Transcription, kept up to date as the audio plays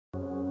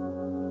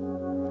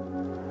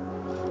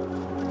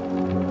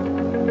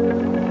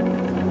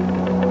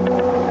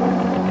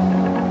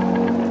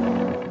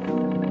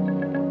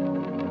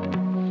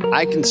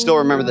I can still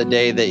remember the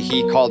day that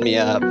he called me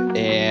up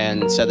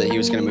and said that he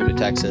was going to move to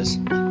Texas.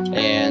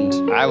 And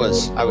I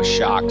was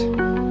shocked.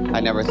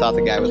 I never thought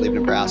the guy would leave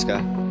Nebraska.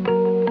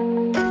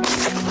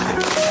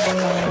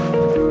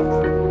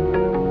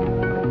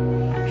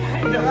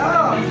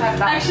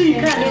 Actually, you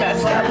kind of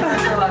messed up.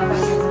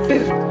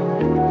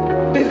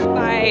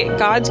 By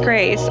God's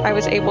grace, I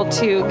was able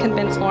to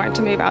convince Lauren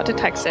to move out to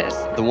Texas.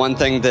 The one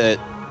thing that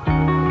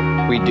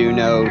we do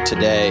know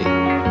today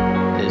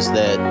is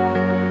that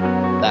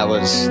that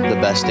was the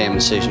best damn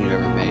decision you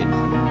ever made.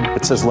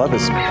 It says love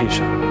is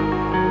patient.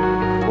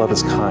 Love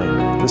is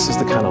kind. This is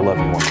the kind of love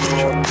you want from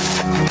each other.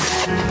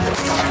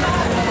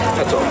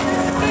 That's all.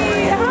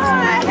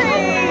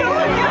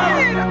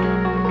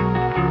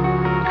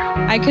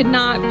 I could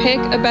not pick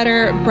a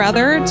better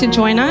brother to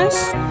join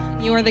us.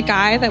 You are the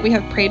guy that we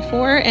have prayed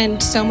for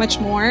and so much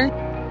more.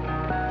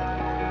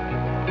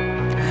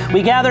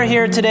 We gather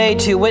here today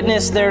to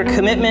witness their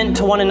commitment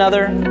to one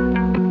another,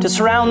 to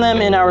surround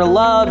them in our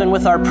love and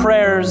with our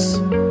prayers,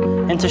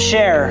 and to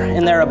share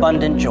in their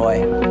abundant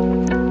joy.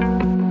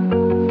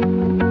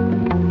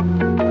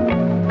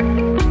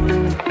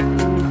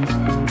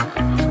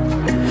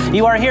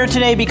 You are here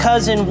today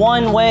because in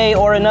one way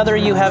or another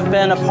you have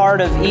been a part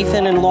of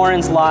Ethan and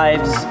Lauren's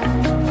lives,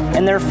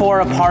 and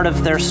therefore a part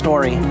of their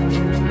story.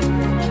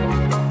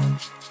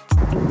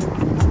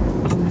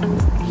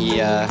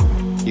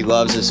 He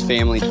loves his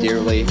family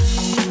dearly.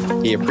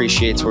 He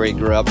appreciates where he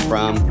grew up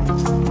from.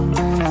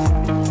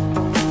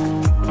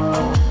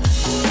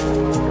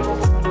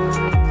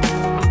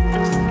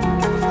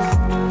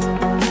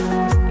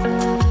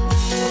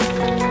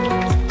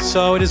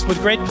 So it is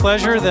with great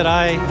pleasure that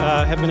I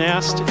have been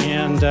asked,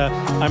 and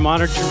I'm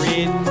honored to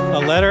read a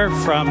letter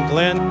from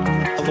Glenn,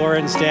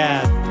 Lauren's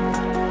dad.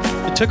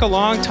 It took a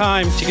long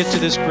time to get to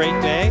this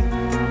great day,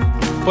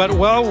 but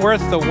well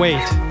worth the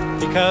wait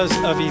because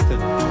of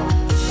Ethan.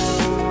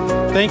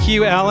 Thank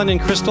you, Alan and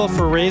Crystal,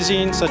 for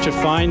raising such a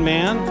fine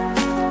man.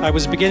 I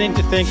was beginning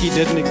to think he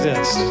didn't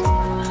exist.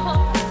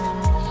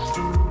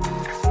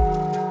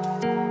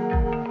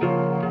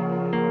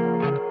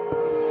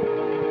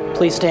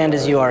 Please stand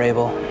as you are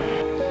able.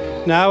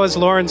 Now, as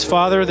Lauren's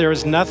father, there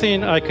is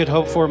nothing I could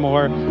hope for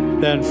more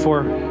than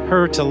for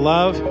her to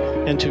love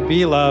and to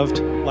be loved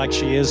like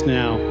she is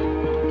now.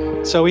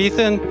 So,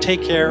 Ethan,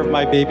 take care of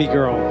my baby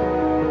girl.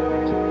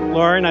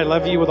 Lauren, I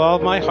love you with all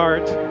of my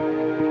heart.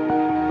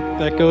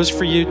 That goes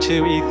for you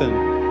too, Ethan.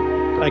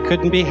 I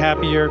couldn't be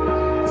happier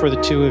for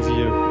the two of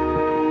you.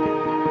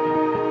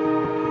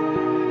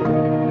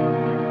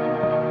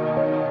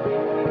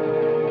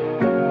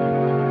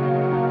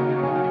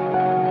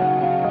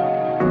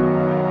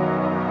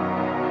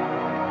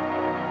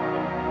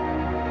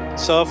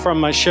 So from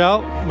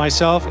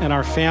myself and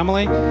our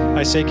family,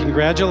 I say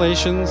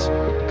congratulations,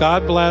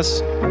 God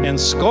bless, and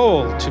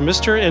skål to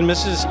Mr. and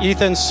Mrs.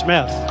 Ethan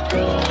Smith.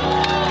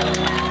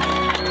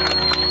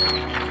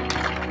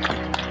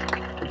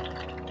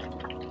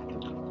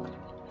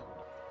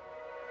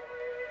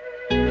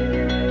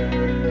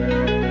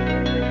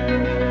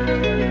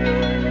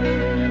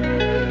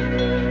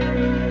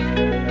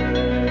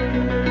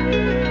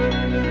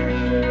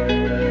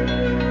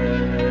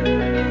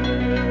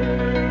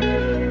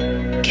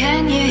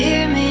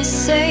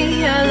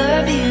 Say I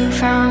love you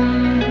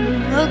from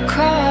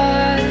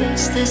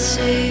across the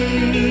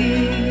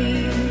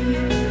sea.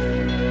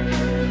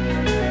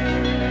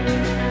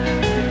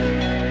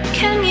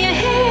 Can you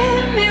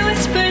hear me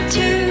whisper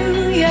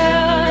to you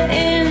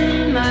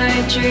in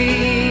my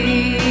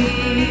dreams?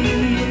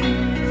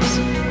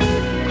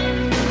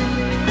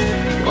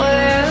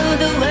 Well,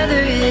 the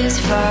weather is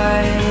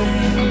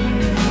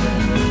fine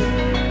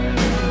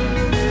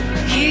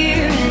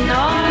here in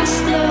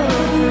Oslo.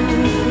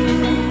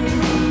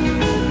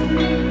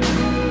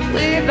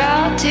 We're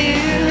about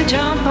to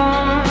jump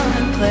on a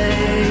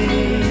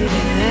plane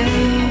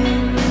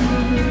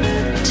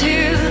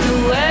to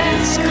the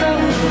West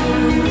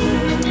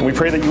Coast. We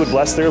pray that you would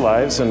bless their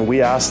lives, and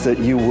we ask that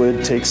you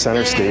would take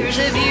center stage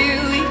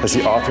as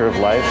the author of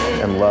life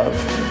and love,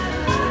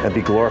 and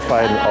be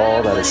glorified in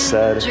all that is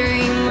said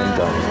and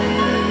done.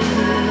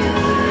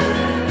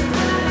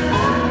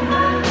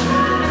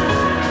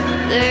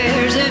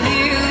 There's a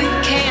view you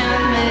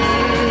can't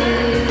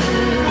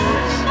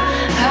miss.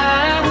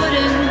 I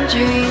wouldn't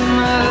dream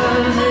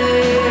of it.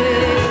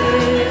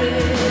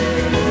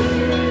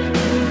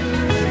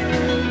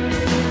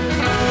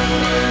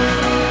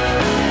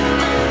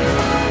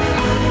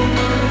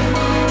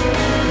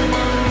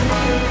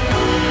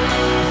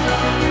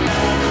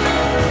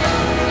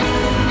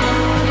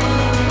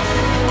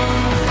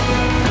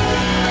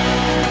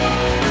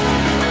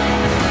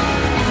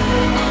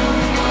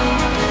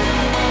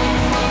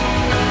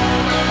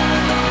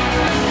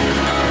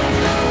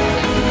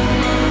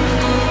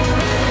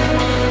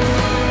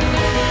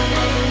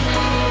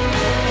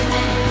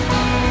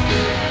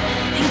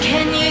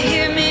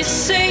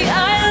 Say I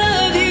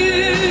love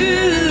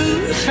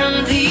you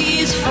from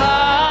these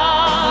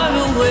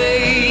faraway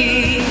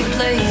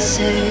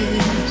places,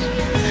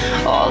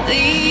 all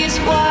these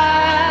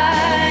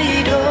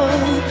wide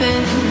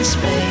open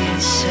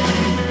spaces.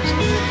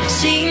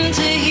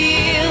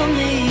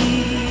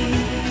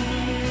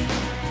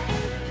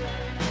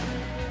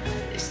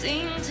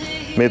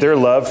 May their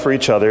love for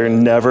each other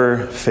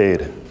never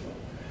fade.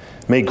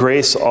 May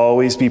grace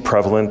always be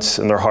prevalent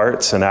in their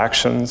hearts and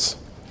actions.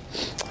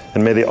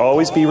 And may they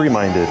always be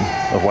reminded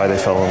of why they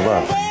fell in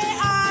love.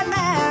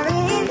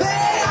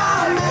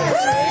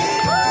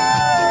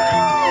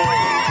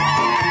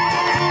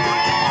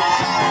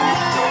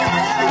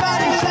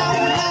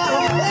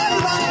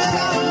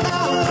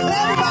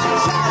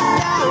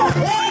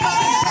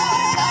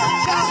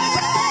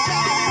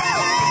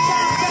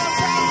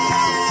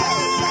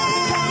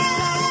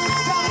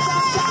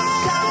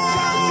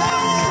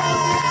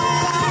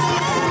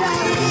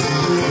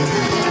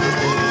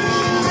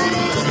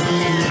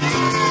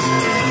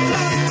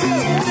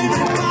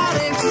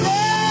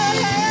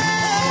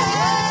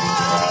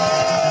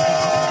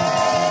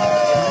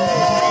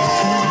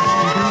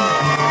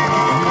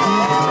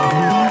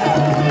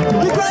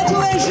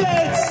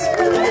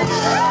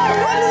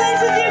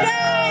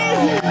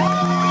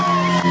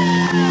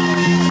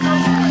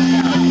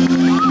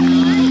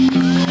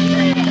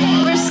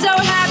 We're so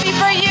happy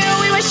for you.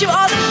 We wish you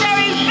all the